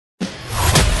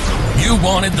You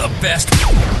wanted the best.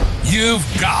 You've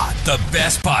got the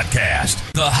best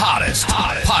podcast. The hottest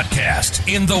podcast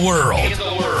in the world.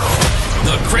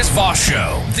 The Chris Voss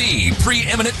Show, the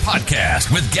preeminent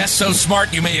podcast with guests so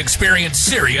smart you may experience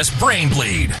serious brain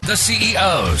bleed. The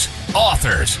CEOs,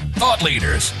 authors, thought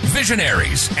leaders,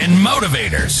 visionaries, and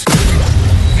motivators.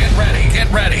 Get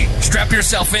ready. Strap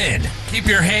yourself in. Keep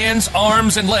your hands,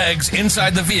 arms, and legs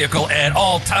inside the vehicle at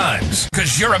all times,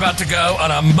 because you're about to go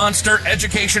on a monster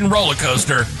education roller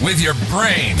coaster with your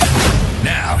brain.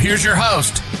 Now, here's your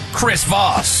host, Chris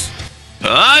Voss.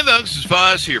 Hi, folks. It's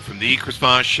Voss here from the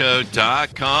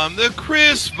ChrisVossShow.com, the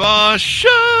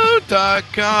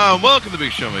ChrisVossShow.com. Welcome to the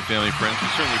big show, my family and friends. We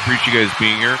certainly appreciate you guys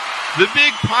being here. The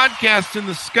big podcast in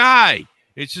the sky.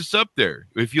 It's just up there.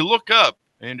 If you look up,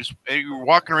 and you're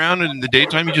walking around in the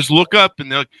daytime, you just look up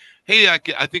and they're like, hey, I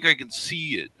think I can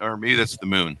see it. Or maybe that's the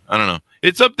moon. I don't know.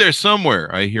 It's up there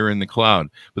somewhere, I hear in the cloud.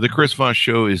 But the Chris Voss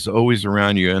Show is always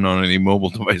around you and on any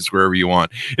mobile device, wherever you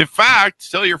want. In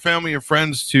fact, tell your family and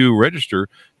friends to register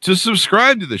to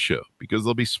subscribe to the show, because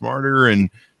they'll be smarter and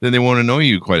then they won't annoy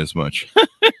you quite as much.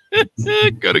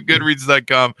 Go to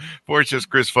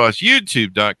goodreads.com/Chris Voss,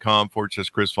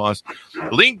 youtube.com/Chris Voss,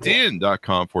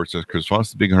 linkedin.com/Chris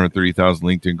Voss, the big 130,000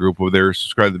 LinkedIn group over there.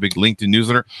 Subscribe to the big LinkedIn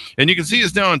newsletter. And you can see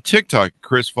us now on TikTok,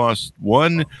 Chris Voss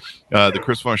 1, the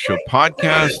Chris Voss Show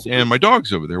podcast, and my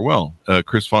dog's over there. Well,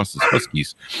 Chris Voss's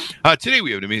Huskies. Today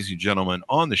we have an amazing gentleman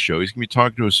on the show. He's going to be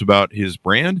talking to us about his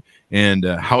brand and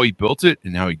how he built it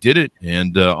and how he did it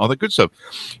and all that good stuff.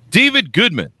 David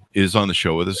Goodman is on the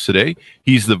show with us today.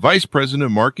 He's the Vice President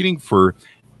of Marketing for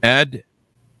Advantice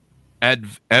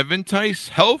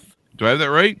Health. Do I have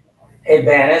that right?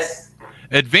 Advantice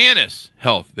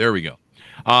Health. There we go.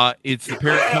 It's the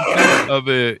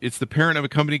parent of a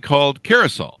company called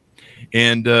Kerasal.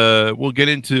 And we'll get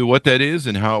into what that is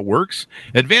and how it works.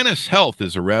 Advantice Health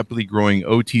is a rapidly growing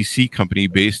OTC company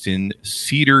based in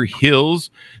Cedar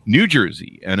Hills, New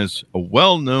Jersey, and is a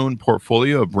well-known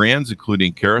portfolio of brands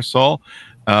including Kerasal,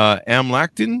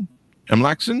 Amlaxin,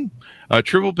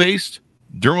 Triple Paste,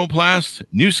 Dermoplast,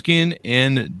 New Skin,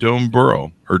 and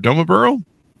Domaburo.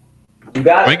 You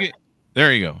got it.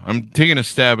 There you go. I'm taking a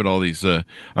stab at all these.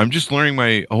 I'm just learning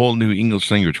my whole new English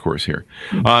language course here.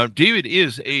 David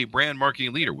is a brand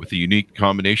marketing leader with a unique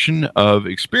combination of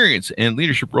experience and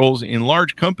leadership roles in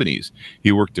large companies.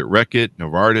 He worked at Reckitt,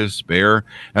 Novartis, Bayer,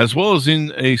 as well as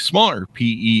in a smaller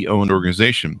PE-owned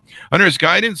organization. Under his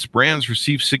guidance, brands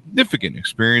receive significant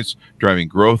experience driving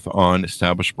growth on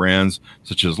established brands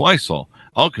such as Lysol,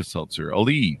 Alka-Seltzer,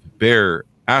 Aleve, Bayer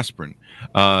Aspirin,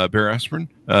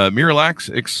 Miralax,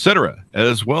 etc.,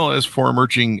 as well as for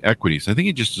emerging equities. I think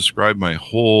he just described my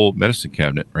whole medicine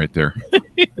cabinet right there.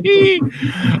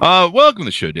 Welcome to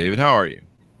the show, David. How are you?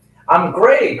 I'm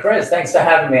great, Chris. Thanks for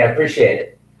having me. I appreciate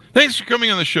it. Thanks for coming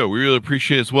on the show. We really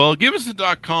appreciate it as well. Give us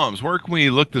the .coms. Where can we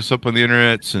look this up on the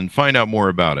internet and find out more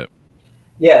about it?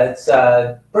 Yeah, it's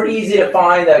pretty easy to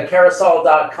find,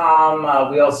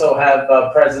 Kerasal.com. We also have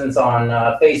presence on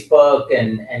Facebook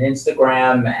and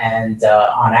Instagram and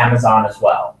on Amazon as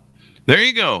well. There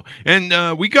you go. And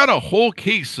we got a whole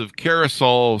case of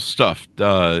Kerasal stuff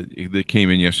that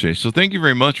came in yesterday. So thank you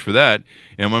very much for that.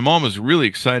 And my mom was really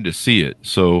excited to see it.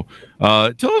 So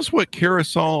tell us what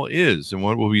Kerasal is and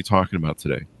what we'll be talking about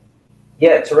today.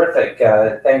 Yeah, terrific.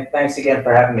 Thanks again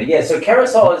for having me. Yeah, so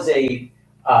Kerasal is a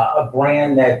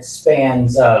brand that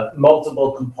spans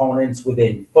multiple components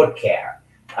within foot care.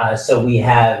 So we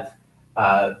have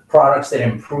products that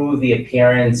improve the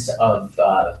appearance of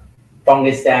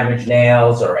fungus-damaged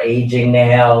nails or aging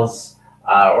nails,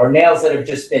 or nails that have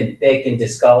just been thick and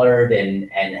discolored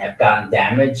and have gotten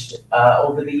damaged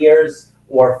over the years,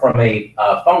 or from a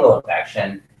fungal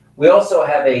infection. We also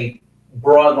have a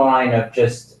broad line of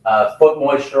just foot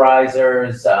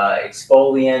moisturizers,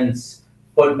 exfoliants,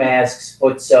 foot masks,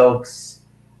 foot soaks.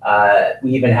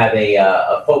 We even have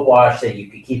a foot wash that you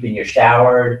could keep in your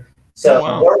shower.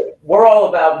 So we're all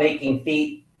about making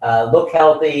feet look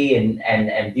healthy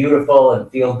and beautiful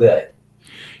and feel good.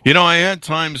 You know, I had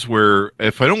times where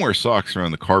if I don't wear socks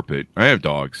around the carpet, I have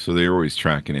dogs, so they're always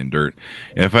tracking in dirt.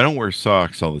 And if I don't wear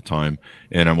socks all the time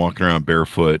and I'm walking around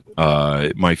barefoot,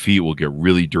 my feet will get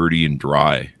really dirty and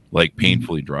dry. Like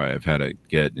painfully dry. I've had to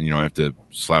get, I have to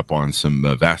slap on some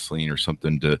Vaseline or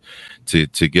something to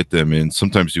get them in.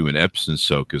 Sometimes do an Epsom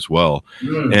soak as well.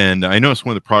 And I noticed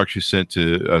one of the products you sent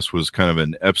to us was kind of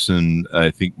an Epsom,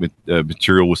 I think,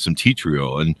 material with some tea tree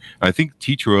oil. And I think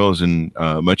tea tree oil is in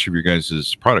much of your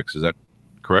guys' products. Is that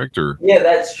correct? Or yeah,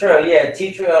 that's true. Yeah,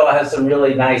 tea tree oil has some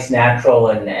really nice natural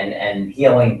and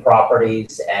healing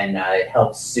properties, and it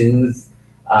helps soothe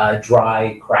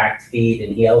dry, cracked feet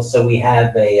and heels. So we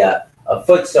have a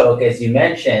foot soak, as you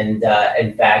mentioned.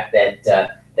 In fact,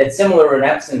 that's similar to an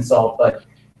Epsom salt, but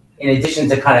in addition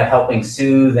to kind of helping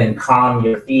soothe and calm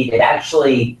your feet, it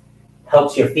actually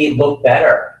helps your feet look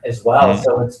better as well.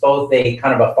 So it's both a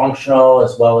kind of a functional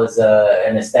as well as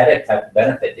an aesthetic type of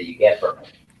benefit that you get from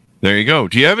it. There you go.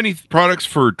 Do you have any products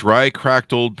for dry,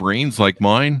 cracked old brains like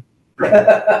mine?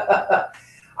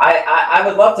 I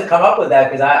would love to come up with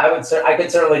that, because I could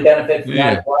certainly benefit from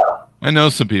that as well. I know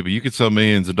some people. You could sell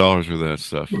millions of dollars with that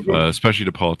stuff, especially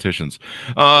to politicians.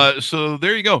 So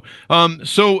there you go.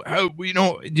 So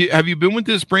have you been with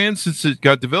this brand since it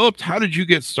got developed? How did you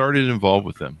get started involved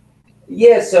with them?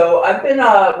 Yeah, so I've been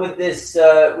with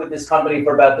this company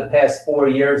for about the past 4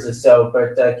 years or so,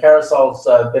 but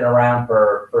Kerasal's been around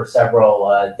for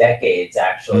several decades,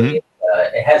 actually.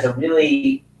 It has a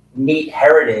really neat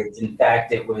heritage. In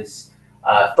fact, it was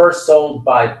first sold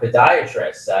by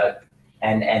podiatrists,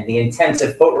 and the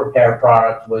intensive foot repair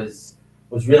product was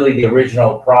really the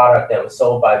original product that was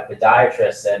sold by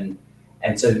podiatrists, and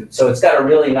so it's got a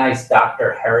really nice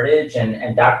doctor heritage,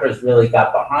 and doctors really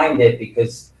got behind it,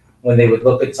 because when they would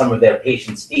look at some of their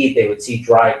patients' feet, they would see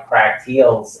dry, cracked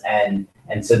heels, and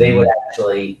so they would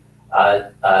actually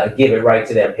give it right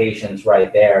to their patients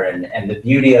right there. And the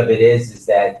beauty of it is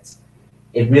that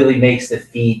it really makes the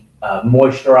feet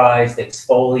moisturized, it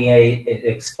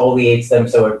exfoliates them,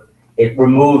 so it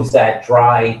removes that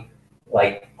dry,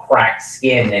 like cracked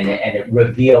skin, and it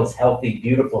reveals healthy,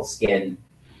 beautiful skin.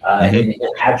 And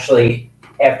actually,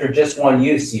 after just one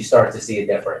use, you start to see a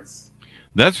difference.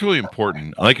 That's really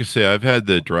important. Like I say, I've had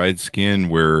the dried skin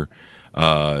where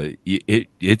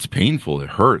it's painful. It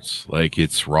hurts. Like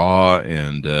it's raw,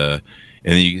 and then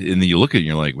you look at it and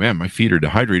you're like, man, my feet are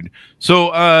dehydrated.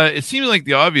 So it seems like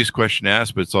the obvious question to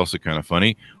ask, but it's also kind of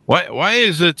funny. Why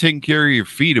is taking care of your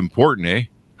feet important, eh?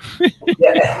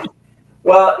 Yeah.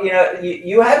 Well,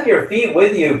 you have your feet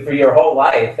with you for your whole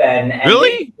life, and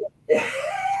really,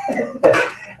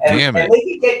 and they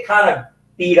can get kind of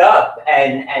beat up,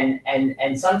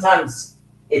 and sometimes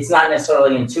it's not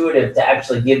necessarily intuitive to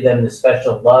actually give them the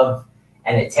special love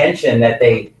and attention that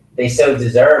they so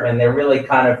deserve, and they're really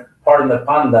kind of, pardon the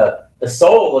pun, the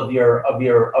soul of your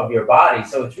body.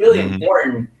 So it's really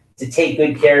important to take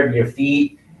good care of your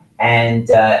feet, and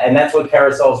that's what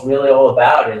Kerasal is really all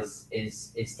about, is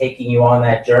taking you on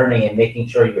that journey and making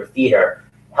sure your feet are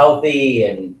healthy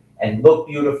and look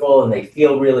beautiful, and they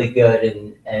feel really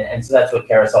good, and so that's what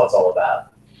Kerasal is all about.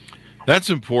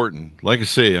 That's important. Like I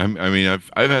say,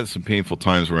 I've had some painful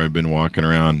times where I've been walking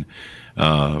around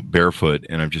barefoot,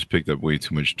 and I've just picked up way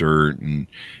too much dirt, and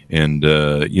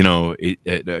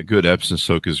a good Epsom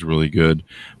soak is really good.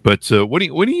 But what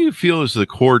do you feel is the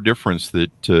core difference that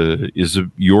is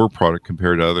your product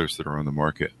compared to others that are on the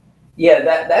market? Yeah,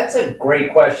 that's a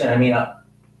great question. I mean,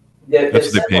 that's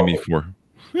what they pay me for.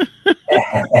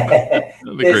 The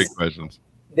great questions.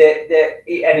 And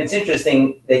it's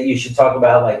interesting that you should talk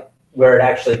about like where it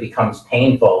actually becomes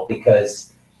painful,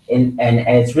 because and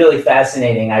it's really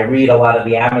fascinating. I read a lot of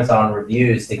the Amazon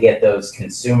reviews to get those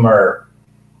consumer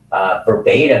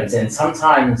verbatims, and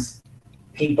sometimes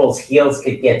people's heels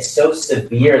could get so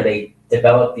severe they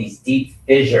develop these deep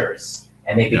fissures,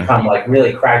 and they become like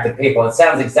really cracked and painful. It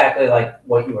sounds exactly like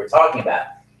what you were talking about.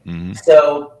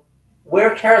 So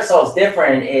where Kerasal is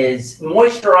different is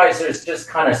moisturizers just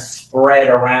kind of spread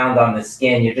around on the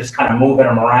skin. You're just kind of moving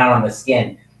them around on the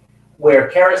skin. Where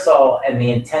Kerasal and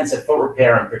the intensive foot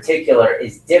repair in particular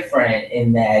is different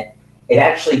in that it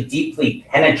actually deeply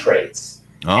penetrates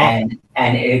and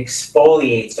it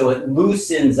exfoliates. So it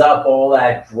loosens up all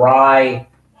that dry,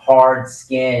 hard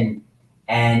skin,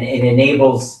 and it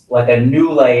enables like a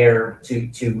new layer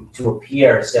to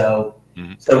appear. So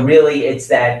really it's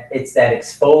that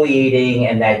exfoliating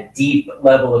and that deep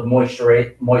level of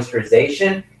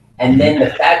moisturization. And then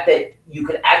the fact that you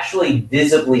could actually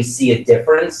visibly see a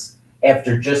difference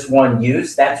after just one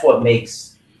use, that's what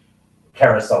makes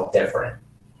Kerasal different.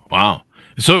 Wow.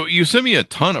 So you sent me a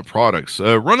ton of products.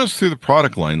 Run us through the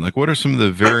product line. Like, what are some of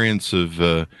the variants of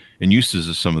and uses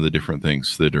of some of the different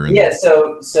things that are in there?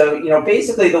 So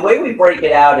basically the way we break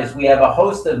it out is we have a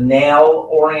host of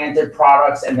nail-oriented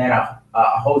products and then a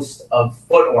host of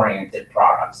foot-oriented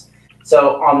products.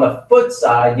 So on the foot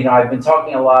side, I've been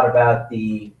talking a lot about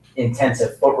the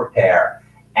intensive foot repair.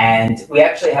 And we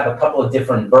actually have a couple of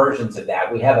different versions of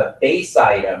that. We have a base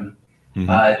item,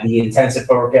 the intensive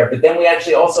foot repair, but then we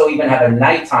actually also even have a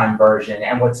nighttime version.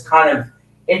 And what's kind of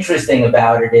interesting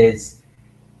about it is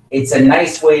it's a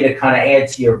nice way to kind of add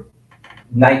to your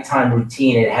nighttime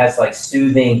routine. It has like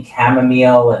soothing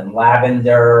chamomile and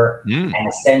lavender and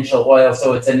essential oil.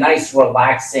 So it's a nice,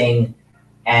 relaxing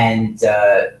and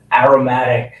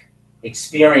aromatic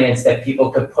experience that people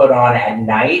could put on at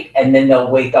night, and then they'll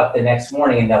wake up the next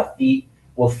morning and their feet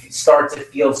will start to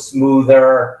feel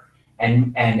smoother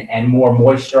and more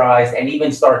moisturized, and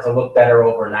even start to look better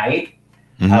overnight.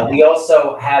 We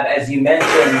also have, as you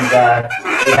mentioned,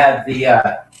 we have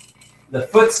the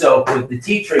foot soap with the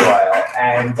tea tree oil,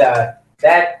 and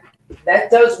that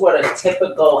does what a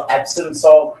typical Epsom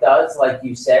salt does, like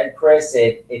you said, Chris.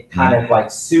 It kind of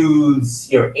like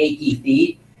soothes your achy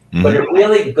feet, but it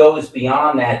really goes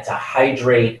beyond that to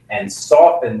hydrate and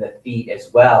soften the feet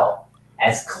as well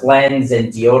as cleanse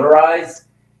and deodorize.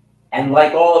 And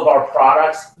like all of our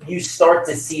products, you start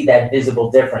to see that visible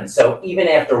difference. So even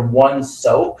after one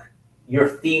soak, your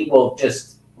feet will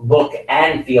just look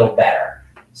and feel better.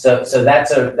 So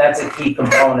that's a key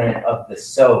component of the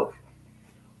soap.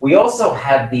 We also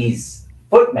have these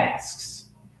foot masks,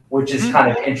 which is kind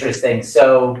of interesting.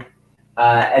 So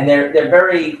and they're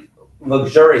very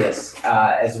luxurious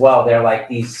as well. They're like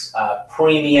these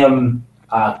premium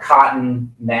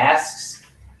cotton masks,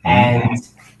 and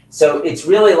so it's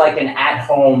really like an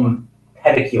at-home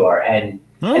pedicure. And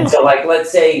so, like, let's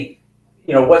say,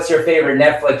 what's your favorite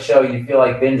Netflix show you feel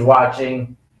like binge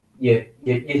watching? You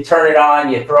turn it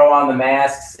on, you throw on the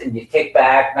masks, and you kick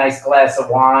back, nice glass of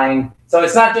wine. So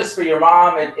it's not just for your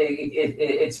mom.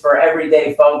 It's for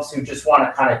everyday folks who just want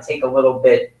to kind of take a little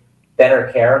bit better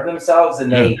care of themselves,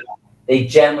 and they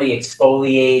gently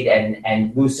exfoliate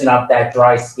and loosen up that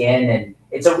dry skin, and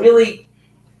it's a really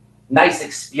nice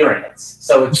experience.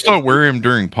 So it's start wearing them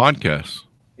during podcasts.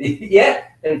 Yeah,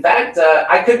 in fact,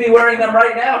 I could be wearing them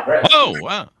right now, Chris. Oh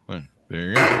wow! Well, there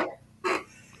you go.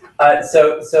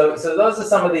 So those are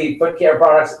some of the foot care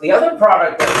products. The other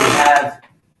product that we have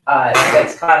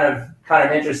that's kind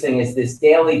of interesting is this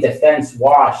Daily Defense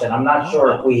Wash, and I'm not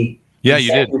sure if we you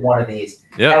did one of these.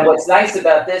 Yeah. And what's nice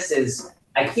about this is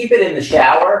I keep it in the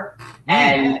shower,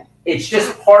 and it's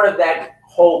just part of that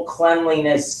whole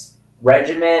cleanliness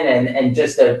regimen and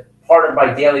just a part of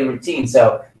my daily routine.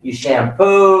 So you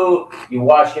shampoo, you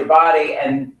wash your body,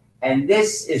 and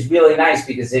this is really nice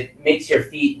because it makes your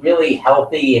feet really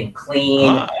healthy and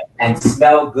clean and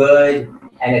smell good,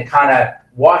 and it kind of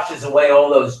washes away all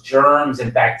those germs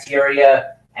and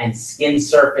bacteria and skin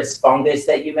surface fungus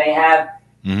that you may have.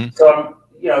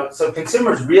 So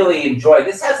consumers really enjoy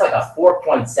this. Has like a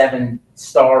 4.7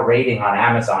 star rating on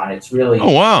Amazon. It's really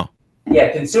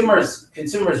yeah, consumers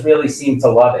really seem to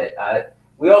love it.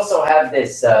 We also have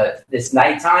this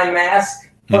nighttime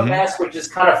mask, foot mask, which is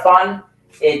kind of fun.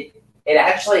 It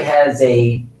actually has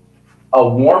a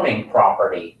warming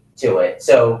property to it.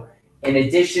 So in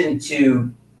addition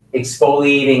to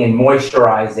exfoliating and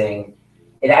moisturizing,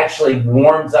 it actually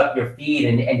warms up your feet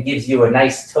and gives you a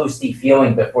nice toasty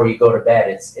feeling before you go to bed.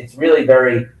 It's really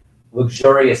very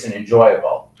luxurious and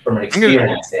enjoyable from an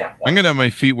experience standpoint. I'm gonna have my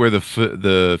feet wear I'm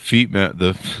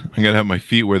gonna have my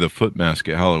feet wear the foot mask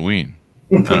at Halloween.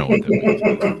 I don't know what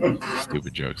that means.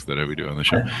 Stupid jokes that we do on the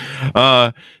show.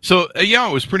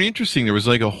 It was pretty interesting. There was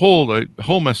like a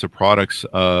whole mess of products.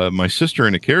 My sister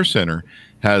in a care center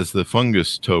has the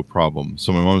fungus toe problem,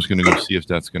 so my mom's going to go see if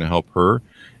that's going to help her.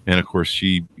 And of course,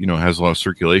 she has a lot of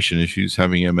circulation issues,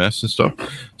 having MS and stuff.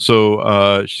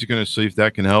 So she's going to see if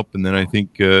that can help. And then I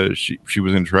think she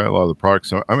was going to try a lot of the products.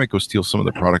 So I might go steal some of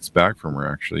the products back from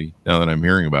her, actually, now that I'm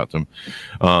hearing about them.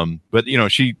 But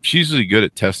she's usually good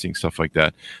at testing stuff like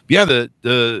that. But yeah,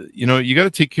 you got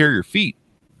to take care of your feet.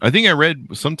 I think I read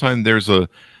sometimes there's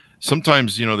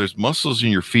muscles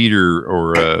in your feet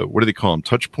or what do they call them?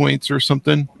 Touch points or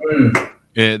something.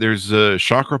 There's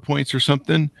chakra points or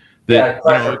something.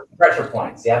 Pressure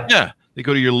points. Yeah. Yeah, they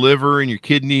go to your liver and your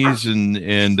kidneys, and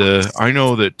I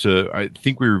know that I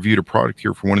think we reviewed a product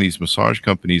here from one of these massage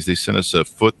companies. They sent us a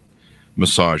foot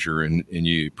massager, and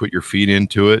you put your feet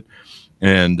into it,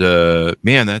 and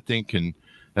man, that thing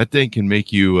can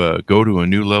make you go to a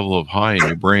new level of high in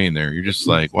your brain. There, you're just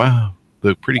like, wow,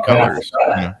 the pretty colors.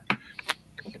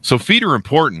 So feet are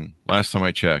important. Last time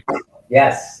I checked.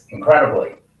 Yes,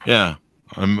 incredibly. Yeah.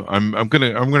 I'm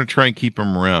gonna try and keep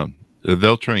them around.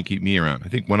 They'll try and keep me around. I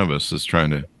think one of us is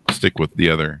trying to stick with the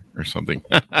other or something.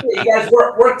 You guys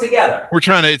work together. We're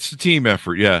trying to. It's a team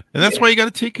effort, yeah. And that's why you got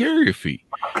to take care of your feet.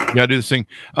 You got to do this thing.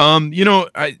 I know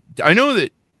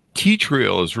that tea tree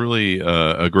oil is really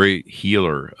a great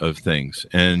healer of things,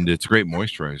 and it's a great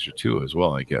moisturizer too, as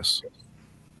well, I guess.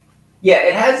 Yeah,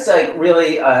 it has like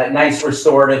really nice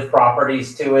restorative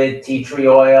properties to it. Tea tree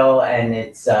oil, and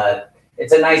it's a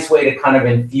nice way to kind of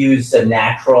infuse a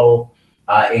natural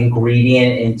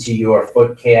ingredient into your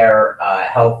foot care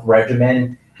health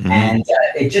regimen. And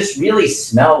it just really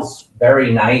smells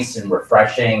very nice and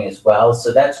refreshing as well.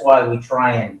 So that's why we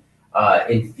try and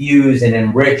infuse and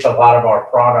enrich a lot of our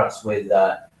products with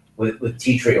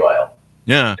tea tree oil.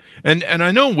 Yeah, and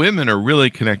I know women are really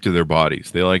connected to their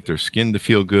bodies. They like their skin to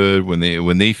feel good when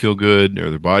they feel good, or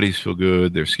their bodies feel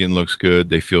good, their skin looks good,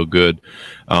 they feel good.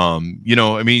 I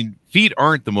mean, feet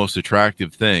aren't the most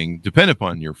attractive thing. Depend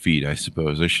upon your feet, I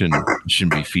suppose. I shouldn't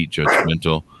be feet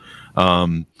judgmental.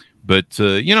 But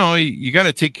you got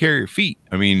to take care of your feet.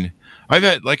 I mean, I've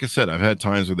had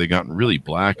times where they've gotten really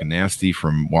black and nasty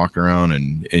from walking around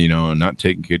and not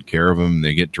taking good care of them.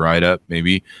 They get dried up,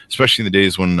 maybe, especially in the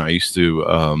days when I used to,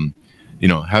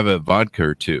 have a vodka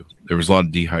or two. There was a lot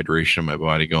of dehydration in my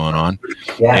body going on.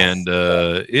 Yes. And,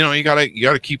 you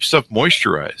gotta keep stuff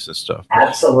moisturized and stuff.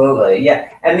 Absolutely.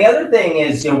 Yeah. And the other thing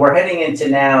is, we're heading into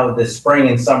now the spring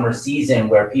and summer season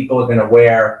where people are going to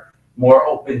wear more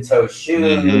open toe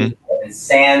shoes and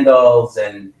sandals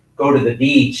and go to the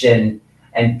beach, and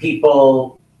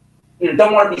people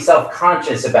don't want to be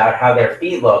self-conscious about how their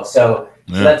feet look. So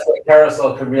that's where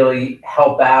Kerasal could really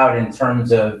help out in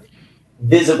terms of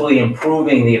visibly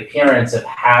improving the appearance of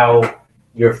how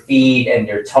your feet and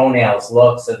your toenails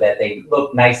look, so that they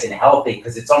look nice and healthy.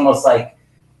 Because it's almost like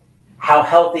how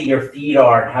healthy your feet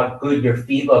are and how good your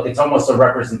feet look. It's almost a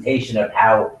representation of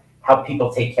how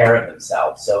people take care of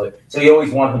themselves. So you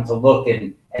always want them to look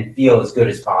and feel as good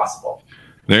as possible.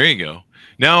 There you go.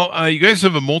 Now, you guys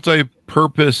have a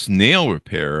multi-purpose nail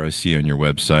repair I see on your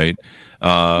website.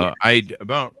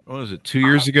 About 2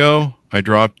 years ago, I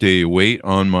dropped a weight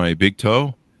on my big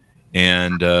toe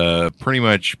and pretty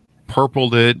much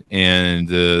purpled it, and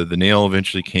the nail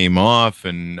eventually came off,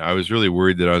 and I was really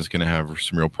worried that I was going to have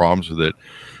some real problems with it.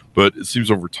 But it seems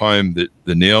over time that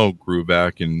the nail grew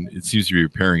back, and it seems to be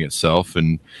repairing itself,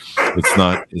 and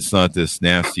it's not this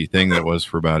nasty thing that it was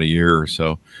for about a year or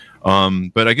so.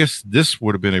 But I guess this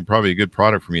would have been probably a good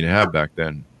product for me to have back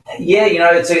then. Yeah,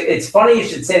 it's funny you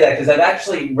should say that, because I've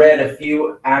actually read a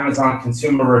few Amazon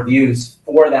consumer reviews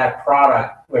for that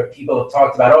product where people have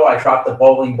talked about, I dropped a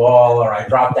bowling ball or I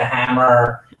dropped a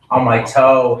hammer on my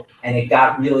toe and it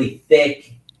got really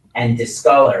thick and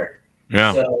discolored.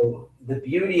 Yeah. So the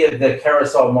beauty of the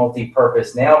Kerasal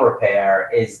multi-purpose nail repair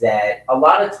is that a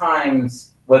lot of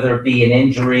times, whether it be an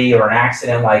injury or an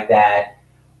accident like that,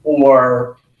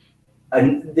 or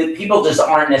the people just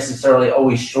aren't necessarily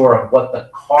always sure of what the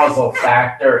causal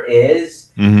factor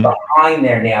is behind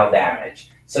their nail damage.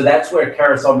 So that's where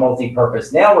Kerasal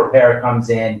multi-purpose nail repair comes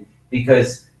in,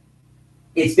 because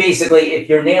it's basically, if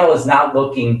your nail is not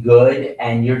looking good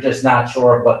and you're just not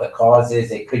sure of what the cause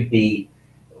is, it could be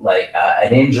like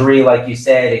an injury, like you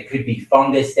said, it could be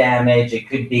fungus damage, it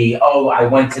could be, I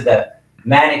went to the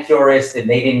manicurist and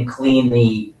they didn't clean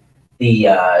the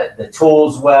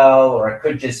tools well, or it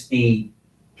could just be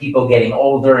people getting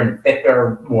older and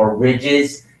thicker, more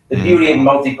ridges. The beauty of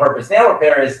multi-purpose nail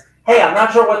repair is, hey, I'm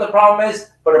not sure what the problem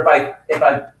is, but if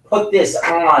I put this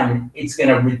on, it's going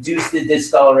to reduce the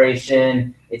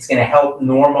discoloration, it's going to help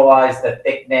normalize the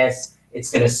thickness,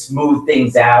 it's going to smooth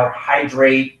things out,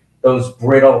 hydrate those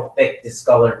brittle, thick,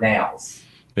 discolored nails.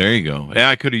 There you go. Yeah,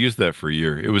 I could have used that for a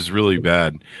year. It was really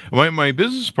bad. My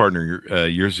business partner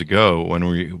years ago, when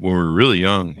we were really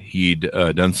young, he'd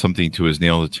done something to his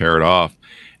nail to tear it off,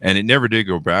 and it never did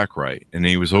go back right. And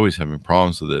he was always having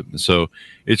problems with it. And so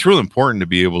it's really important to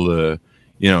be able to,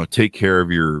 take care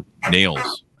of your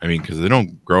nails. I mean, because they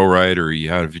don't grow right, or you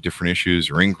have different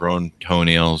issues, or ingrown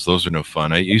toenails. Those are no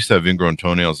fun. I used to have ingrown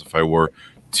toenails if I wore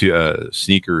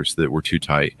sneakers that were too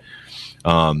tight.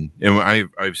 And I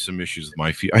have some issues with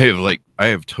my feet. I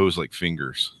have toes like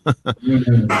fingers.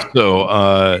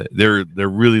 So they're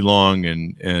really long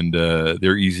and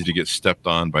they're easy to get stepped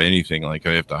on by anything. Like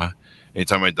I have to,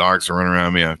 anytime my dogs are running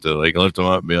around me, I have to like lift them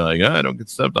up and be like, I don't get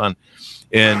stepped on.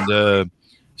 And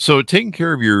so taking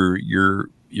care of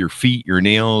your feet, your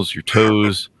nails, your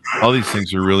toes, all these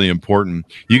things are really important.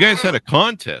 You guys had a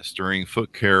contest during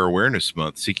Foot Care Awareness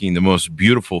Month seeking the most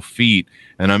beautiful feet,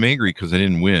 and I'm angry because I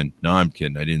didn't win. No, I'm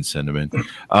kidding. I didn't send them in.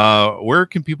 Where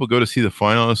can people go to see the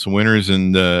finalists and winners,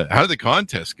 and how did the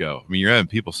contest go? I mean, you're having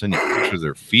people send you pictures of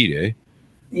their feet, eh?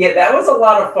 Yeah, that was a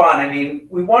lot of fun. I mean,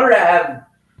 we wanted to have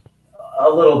a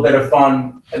little bit of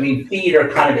fun. I mean, feet are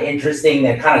kind of interesting.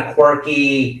 They're kind of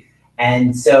quirky.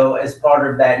 And so as part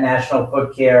of that National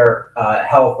Foot Care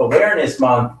Health Awareness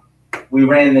Month, we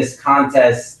ran this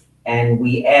contest and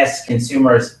we asked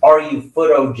consumers, are you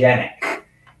photogenic?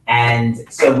 And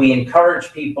so we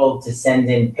encouraged people to send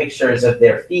in pictures of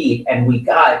their feet, and we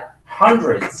got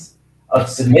hundreds of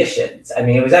submissions. I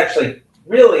mean, it was actually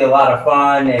really a lot of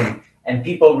fun, and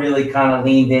people really kind of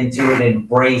leaned into it and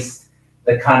embraced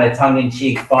the kind of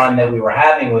tongue-in-cheek fun that we were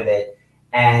having with it.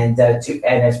 And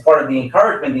as part of the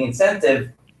encouragement, the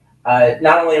incentive,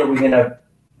 not only are we going to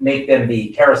make them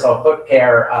the Kerasal Foot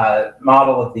Care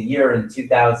Model of the Year in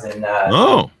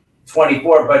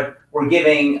 2024, but we're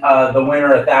giving the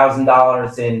winner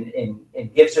 $1,000 in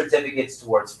gift certificates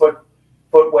towards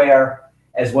footwear,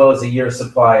 as well as a year's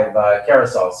supply of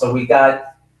Kerasal. So we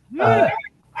got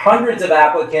hundreds of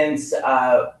applicants.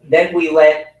 Then we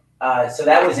so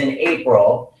that was in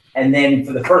April. And then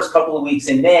for the first couple of weeks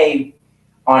in May,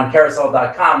 on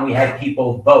Kerasal.com, we had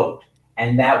people vote.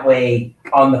 And that way,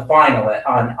 on the finalists,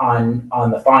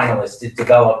 to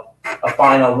develop a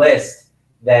final list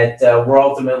that we're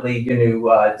ultimately going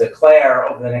to declare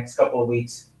over the next couple of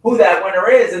weeks who that winner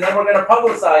is, and then we're going to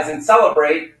publicize and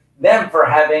celebrate them for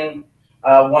having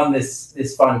won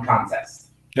this fun contest.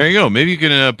 There you go. Maybe you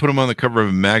can put them on the cover of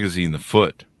a magazine, The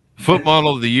Foot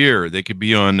Model of the Year. They could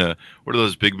be on what are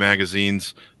those big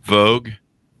magazines, Vogue.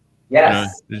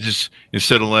 Yes. Just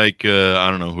instead of like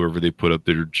I don't know, whoever they put up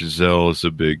there, Giselle is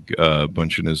a big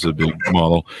Bunchen is a big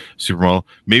model, supermodel.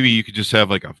 Maybe you could just have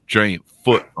like a giant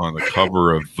foot on the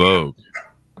cover of Vogue.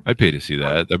 I'd pay to see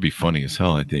that. That'd be funny as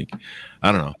hell, I think.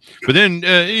 I don't know. But then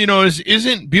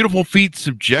isn't beautiful feet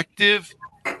subjective?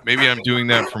 Maybe I'm doing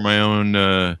that for my own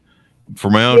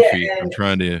feet. I'm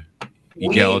trying to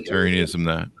egalitarianism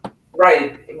that.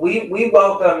 Right. We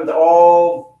welcomed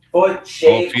all foot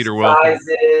shapes,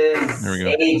 sizes,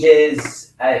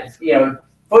 ages.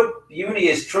 Foot beauty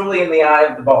is truly in the eye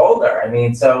of the beholder. I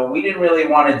mean, so we didn't really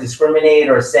want to discriminate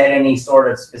or set any sort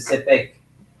of specific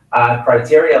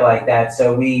criteria like that.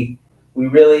 So we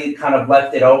really kind of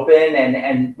left it open,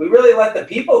 and we really let the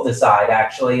people decide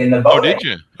actually in the voting. Oh, did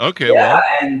you? Okay. Yeah,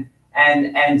 well.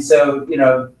 and so we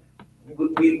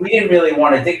didn't really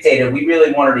want to dictate it. We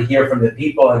really wanted to hear from the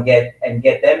people and get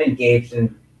them engaged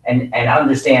and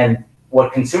understand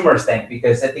what consumers think,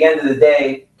 because at the end of the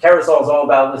day, Kerasal is all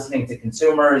about listening to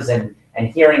consumers and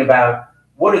hearing about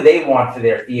what do they want for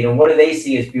their feet and what do they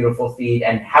see as beautiful feet,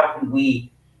 and how can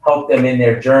we help them in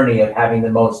their journey of having the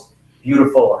most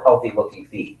beautiful, healthy looking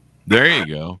feet. There you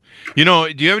go. Do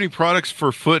you have any products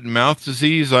for foot and mouth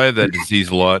disease? I have that disease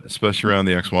a lot, especially around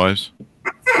the ex-wives.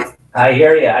 I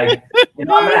hear you. I'm going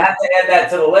to have to add that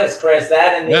to the list, Chris.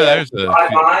 That and there's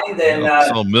mind and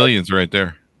sell millions right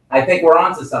there. I think we're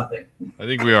onto something. I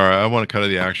think we are. I want to cut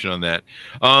the action on that.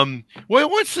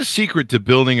 What's the secret to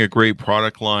building a great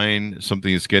product line?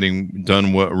 Something that's getting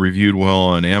done reviewed well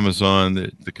on Amazon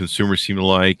that the consumers seem to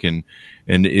like, and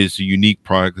is a unique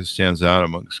product that stands out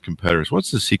amongst competitors.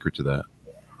 What's the secret to that?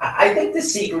 I think the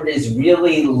secret is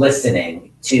really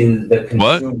listening to the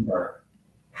consumer. What?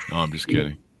 No, I'm just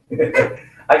kidding.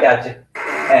 I got you.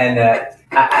 And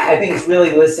I think it's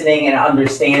really listening and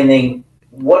understanding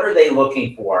what are they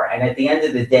looking for. And at the end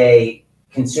of the day,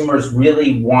 consumers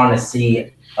really want to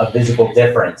see a visible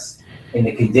difference in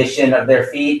the condition of their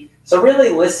feet. So really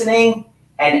listening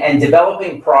and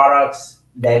developing products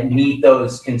that meet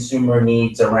those consumer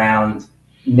needs around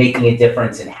making a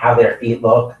difference in how their feet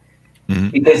look. Mm-hmm.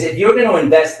 Because if you're going to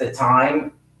invest the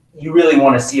time, you really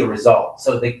want to see a result.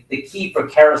 So the key for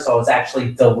Kerasal is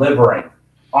actually delivering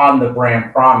on the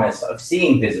brand promise of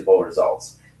seeing visible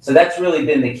results. So that's really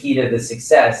been the key to the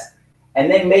success. And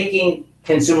then making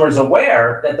consumers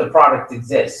aware that the product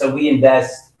exists. So we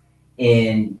invest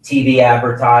in TV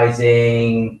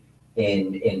advertising,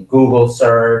 in Google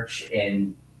search,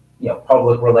 in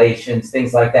public relations,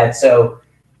 things like that. So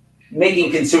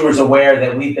making consumers aware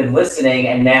that we've been listening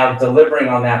and now delivering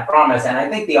on that promise. And I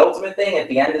think the ultimate thing at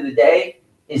the end of the day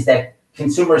is that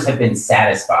consumers have been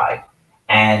satisfied.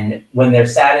 And when they're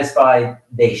satisfied,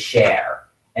 they share.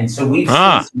 And so we've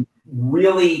seen some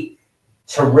really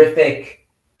terrific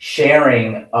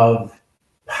sharing of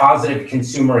positive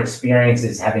consumer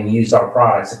experiences having used our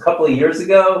products. A couple of years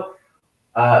ago,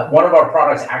 one of our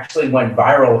products actually went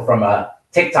viral from a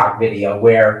TikTok video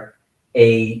where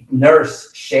a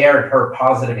nurse shared her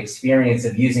positive experience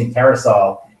of using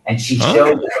Kerasal, and she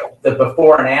showed the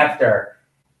before and after,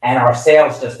 and our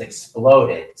sales just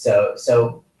exploded.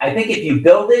 So I think if you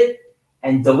build it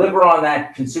and deliver on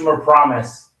that consumer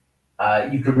promise,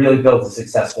 you could really build a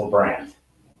successful brand.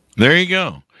 There you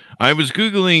go. I was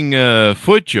Googling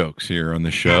foot jokes here on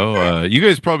the show. You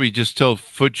guys probably just tell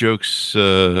foot jokes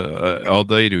all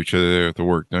day to each other there at the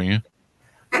work, don't you?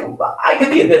 I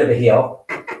could be a bit of a heel.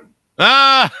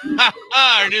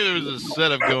 I knew there was a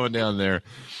setup going down there.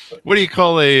 What do you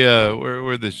call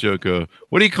where'd this joke go?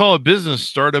 What do you call a business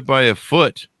started by a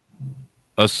foot?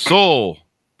 A sole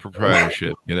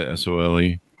proprietorship. Get it?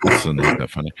 SOLE. That's not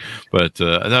that funny, but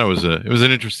I thought it was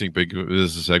an interesting big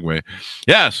segue.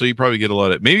 Yeah, so you probably get a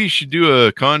lot of. Maybe you should do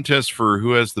a contest for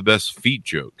who has the best feet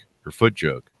joke or foot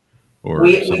joke. Or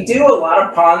we do a lot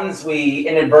of puns. We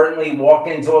inadvertently walk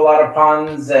into a lot of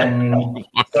puns, and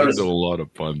walk into a lot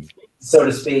of puns, so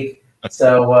to speak.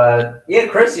 So yeah,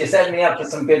 Chris, you're setting me up for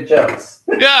some good jokes.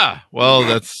 Yeah, well,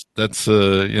 that's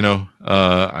I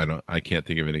can't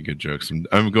think of any good jokes.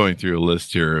 I'm going through a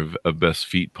list here of best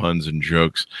feet puns and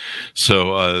jokes.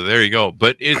 So there you go.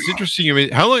 But it's interesting. I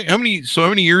mean, how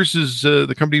many years has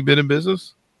the company been in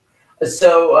business?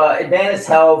 So Advantice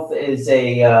Health is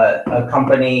a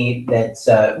company that's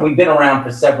we've been around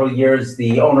for several years.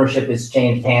 The ownership has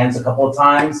changed hands a couple of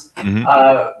times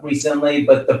recently,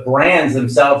 but the brands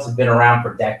themselves have been around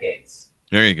for decades.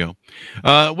 There you go.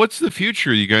 What's the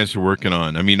future you guys are working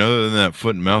on? I mean, other than that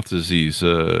foot and mouth disease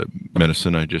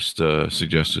medicine I just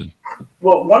suggested.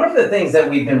 Well, one of the things that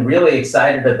we've been really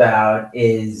excited about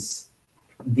is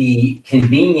the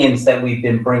convenience that we've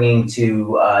been bringing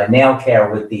to nail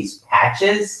care with these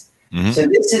patches. So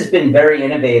this has been very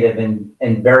innovative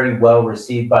and very well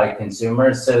received by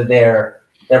consumers. So they're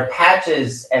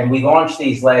patches, and we launched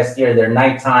these last year. They're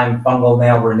nighttime fungal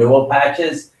nail renewal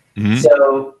patches.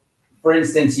 So for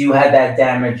instance, you had that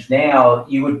damaged nail,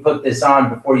 you would put this on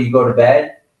before you go to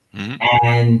bed,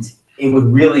 and it would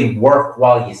really work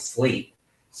while you sleep.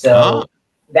 So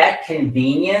that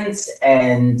convenience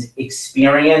and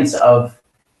experience of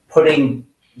putting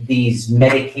these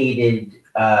medicated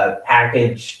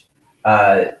patches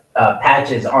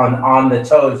on the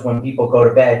toes when people go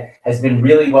to bed has been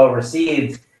really well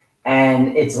received,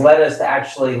 and it's led us to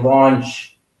actually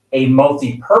launch a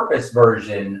multi-purpose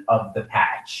version of the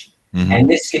patch. And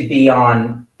this could be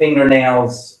on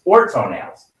fingernails or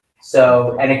toenails.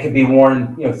 So, and it could be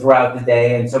worn, throughout the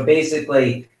day. And so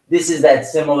basically, this is that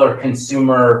similar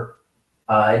consumer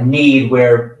need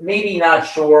where maybe not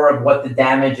sure of what the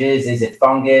damage is. Is it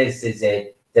fungus? Is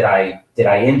it did I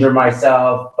injure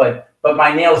myself? But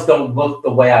my nails don't look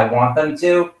the way I want them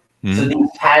to. So these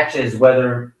patches,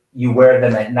 whether you wear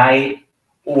them at night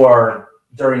or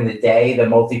during the day, the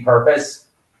multi-purpose,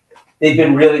 they've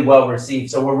been really well received.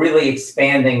 So we're really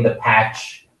expanding the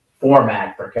patch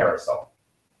format for Kerasal.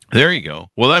 There you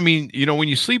go. Well, I mean, when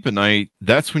you sleep at night,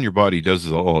 that's when your body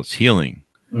does all its healing.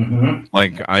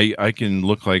 Like I can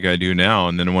look like I do now,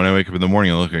 and then when I wake up in the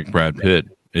morning, I look like Brad Pitt.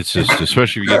 It's just,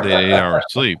 especially if you get that 8-hour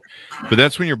sleep. But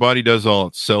that's when your body does all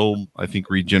its cell, I think,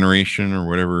 regeneration or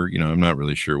whatever. I'm not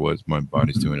really sure what my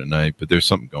body's doing at night, but there's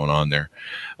something going on there.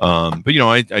 But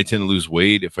I tend to lose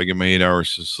weight if I get my 8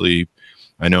 hours of sleep.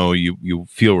 I know you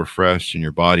feel refreshed and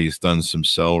your body's done some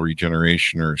cell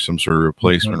regeneration or some sort of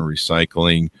replacement or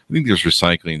recycling. I think there's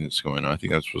recycling that's going on. I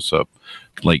think that's what's up.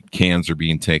 Like cans are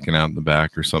being taken out in the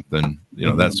back or something,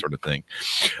 that sort of thing.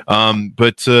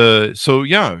 So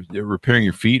yeah, repairing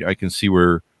your feet. I can see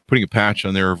where putting a patch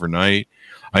on there overnight.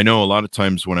 I know a lot of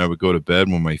times when I would go to bed,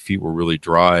 when my feet were really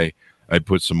dry, I'd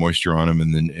put some moisture on them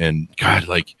and God,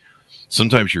 like,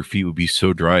 sometimes your feet would be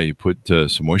so dry, you put some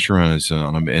moisturizer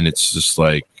on them, and it's just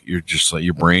like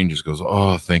your brain just goes,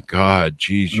 "Oh, thank God,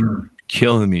 geez, you're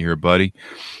killing me here, buddy,"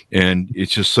 and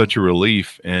it's just such a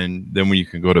relief. And then when you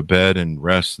can go to bed and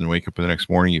rest and wake up the next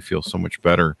morning, you feel so much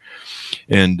better,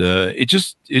 and it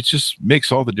just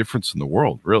makes all the difference in the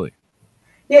world, really.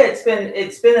 Yeah, it's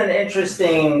been an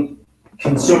interesting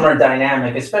consumer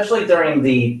dynamic, especially during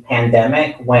the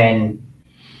pandemic when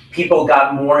people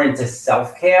got more into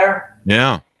self-care.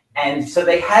 Yeah. And so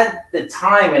they had the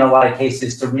time in a lot of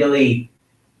cases to really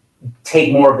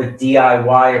take more of a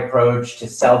DIY approach to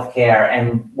self-care.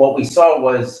 And what we saw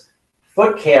was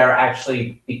foot care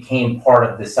actually became part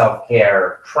of the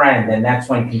self-care trend. And that's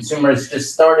when consumers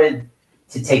just started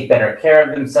to take better care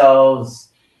of themselves.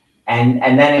 And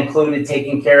that included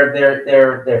taking care of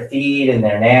their feet and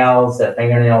their nails, their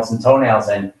fingernails and toenails.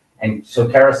 And so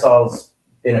Kerasal's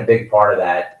been a big part of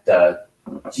that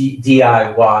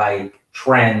DIY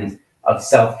trend of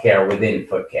self-care within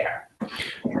foot care.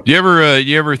 Do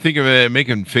you ever think of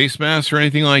making face masks or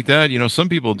anything like that? Some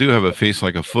people do have a face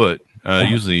like a foot.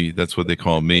 Usually that's what they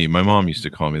call me. My mom used to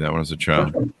call me that when I was a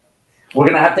child. We're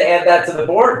going to have to add that to the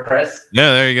board, Chris.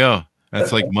 Yeah, there you go.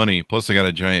 That's like money. Plus I got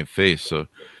a giant face. So,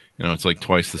 it's like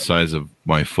twice the size of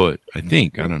my foot, I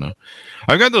think. I don't know.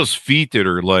 I've got those feet that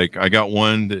are like, I got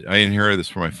one that I inherited this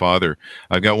from my father.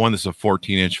 I've got one that's a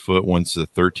 14-inch foot, one's a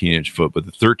 13-inch foot, but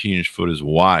the 13-inch foot is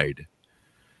wide.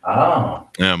 Oh.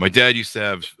 Yeah, my dad used to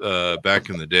have,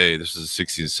 back in the day, this is the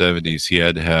 60s and 70s, he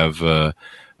had to have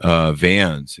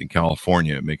Vans in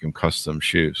California make him custom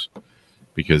shoes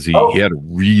because he had a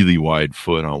really wide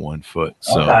foot on one foot.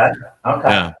 So, okay.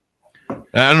 Yeah.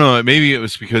 I don't know. Maybe it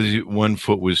was because one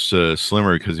foot was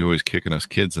slimmer because he was kicking us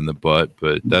kids in the butt,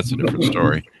 but that's a different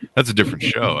story. That's a different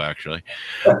show, actually.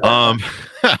 Um,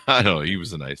 I don't know. He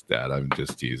was a nice dad. I'm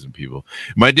just teasing people.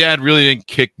 My dad really didn't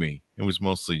kick me. It was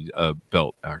mostly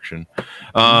belt action.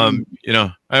 I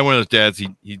had one of those dads.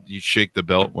 He'd shake the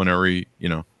belt whenever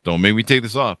don't make me take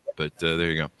this off. But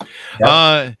there you go.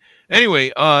 Yep.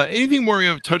 Anyway, anything more you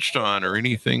have touched on, or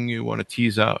anything you want to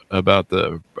tease out about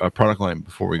the product line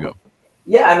before we go?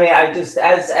 Yeah, I mean, I just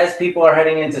as people are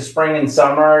heading into spring and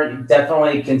summer,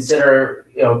 definitely consider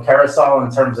Kerasal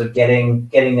in terms of getting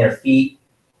their feet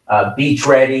beach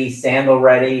ready, sandal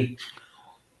ready.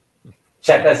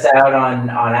 Check us out on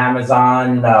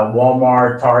Amazon,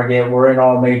 Walmart, Target. We're in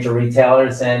all major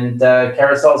retailers, and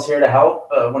Kerasal's here to help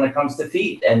when it comes to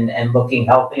feet and looking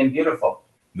healthy and beautiful.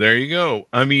 There you go.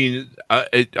 I mean,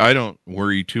 I don't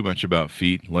worry too much about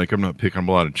feet. Like, I'm not picking up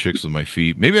a lot of chicks with my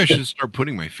feet. Maybe I should start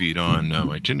putting my feet on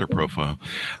my Tinder profile.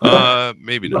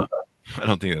 Maybe not. I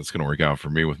don't think that's going to work out for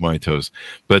me with my toes.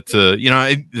 But,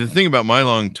 the thing about my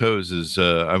long toes is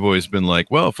I've always been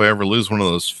like, well, if I ever lose one of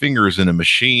those fingers in a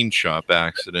machine shop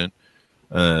accident,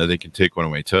 they can take one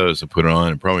of my toes and put it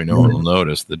on, and probably no one will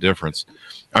notice the difference.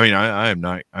 I mean, I am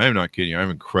not kidding you. I have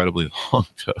incredibly long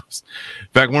toes. In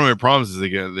fact, one of my problems is they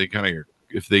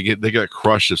get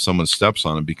crushed if someone steps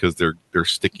on them because they're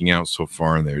sticking out so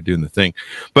far and they're doing the thing.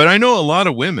 But I know a lot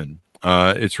of women.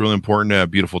 It's really important to have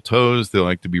beautiful toes. They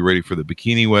like to be ready for the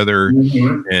bikini weather,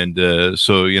 and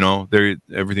so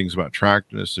everything's about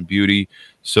attractiveness and beauty.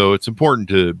 So it's important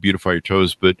to beautify your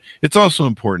toes, but it's also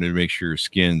important to make sure your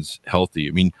skin's healthy.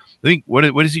 I mean, I think what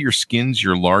is it? Your skin's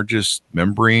your largest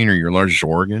membrane or your largest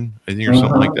organ, I think, or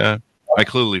something like that. I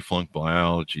clearly flunked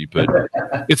biology, but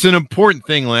it's an important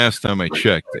thing. Last time I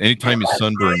checked, anytime you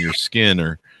sunburn your skin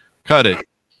or cut it,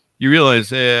 you realize,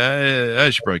 hey,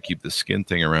 I should probably keep the skin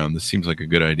thing around. This seems like a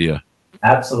good idea.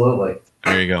 Absolutely.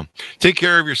 There you go. Take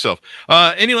care of yourself.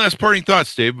 Any last parting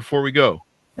thoughts, Dave, before we go?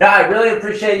 No, I really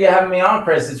appreciate you having me on,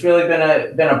 Chris. It's really been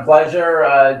a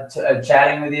pleasure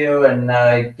chatting with you and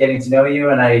getting to know you.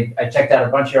 And I checked out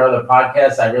a bunch of your other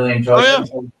podcasts. I really enjoyed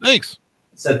them. Thanks.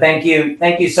 So thank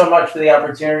you so much for the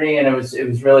opportunity, and it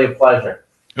was really a pleasure.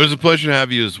 It was a pleasure to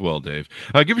have you as well, Dave.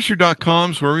 Give us your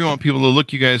 .coms where we want people to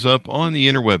look you guys up on the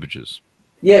interwebages.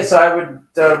 Yeah, so I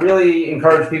would really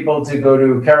encourage people to go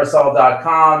to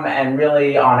Kerasal.com and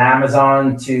really on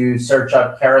Amazon to search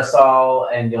up Kerasal,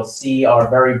 and you'll see our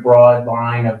very broad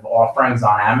line of offerings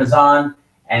on Amazon,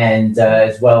 and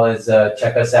as well as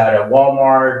check us out at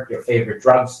Walmart, your favorite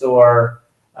drugstore.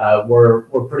 We're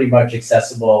pretty much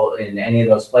accessible in any of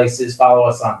those places. Follow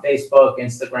us on Facebook,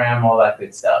 Instagram, all that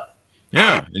good stuff.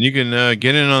 Yeah, and you can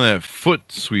get in on that foot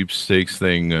sweepstakes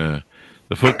thing, the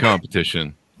foot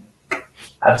competition.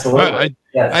 Absolutely.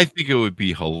 Yes. I think it would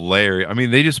be hilarious. I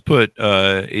mean, they just put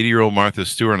 80-year-old Martha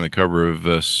Stewart on the cover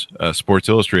of Sports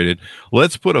Illustrated.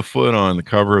 Let's put a foot on the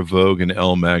cover of Vogue and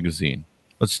Elle magazine.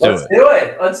 Let's do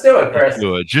it. Let's do it, Chris. Let's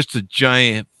do it. Just a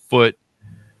giant foot,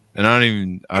 and I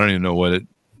don't even know what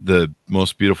the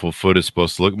most beautiful foot is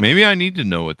supposed to look. Maybe I need to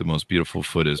know what the most beautiful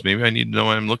foot is. Maybe I need to know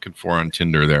what I'm looking for on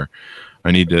Tinder.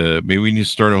 Maybe we need to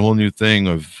start a whole new thing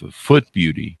of foot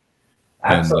beauty.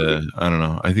 Absolutely. And I don't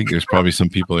know. I think there's probably some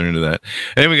people that are into that.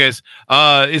 Anyway, guys,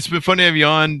 it's been fun to have you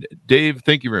on. Dave,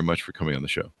 thank you very much for coming on the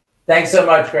show. Thanks so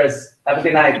much, Chris. Have a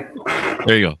good night.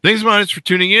 There you go. Thanks, Advantice, for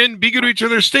tuning in. Be good to each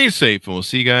other. Stay safe, and we'll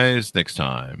see you guys next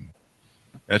time.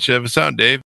 That should have us out, Dave.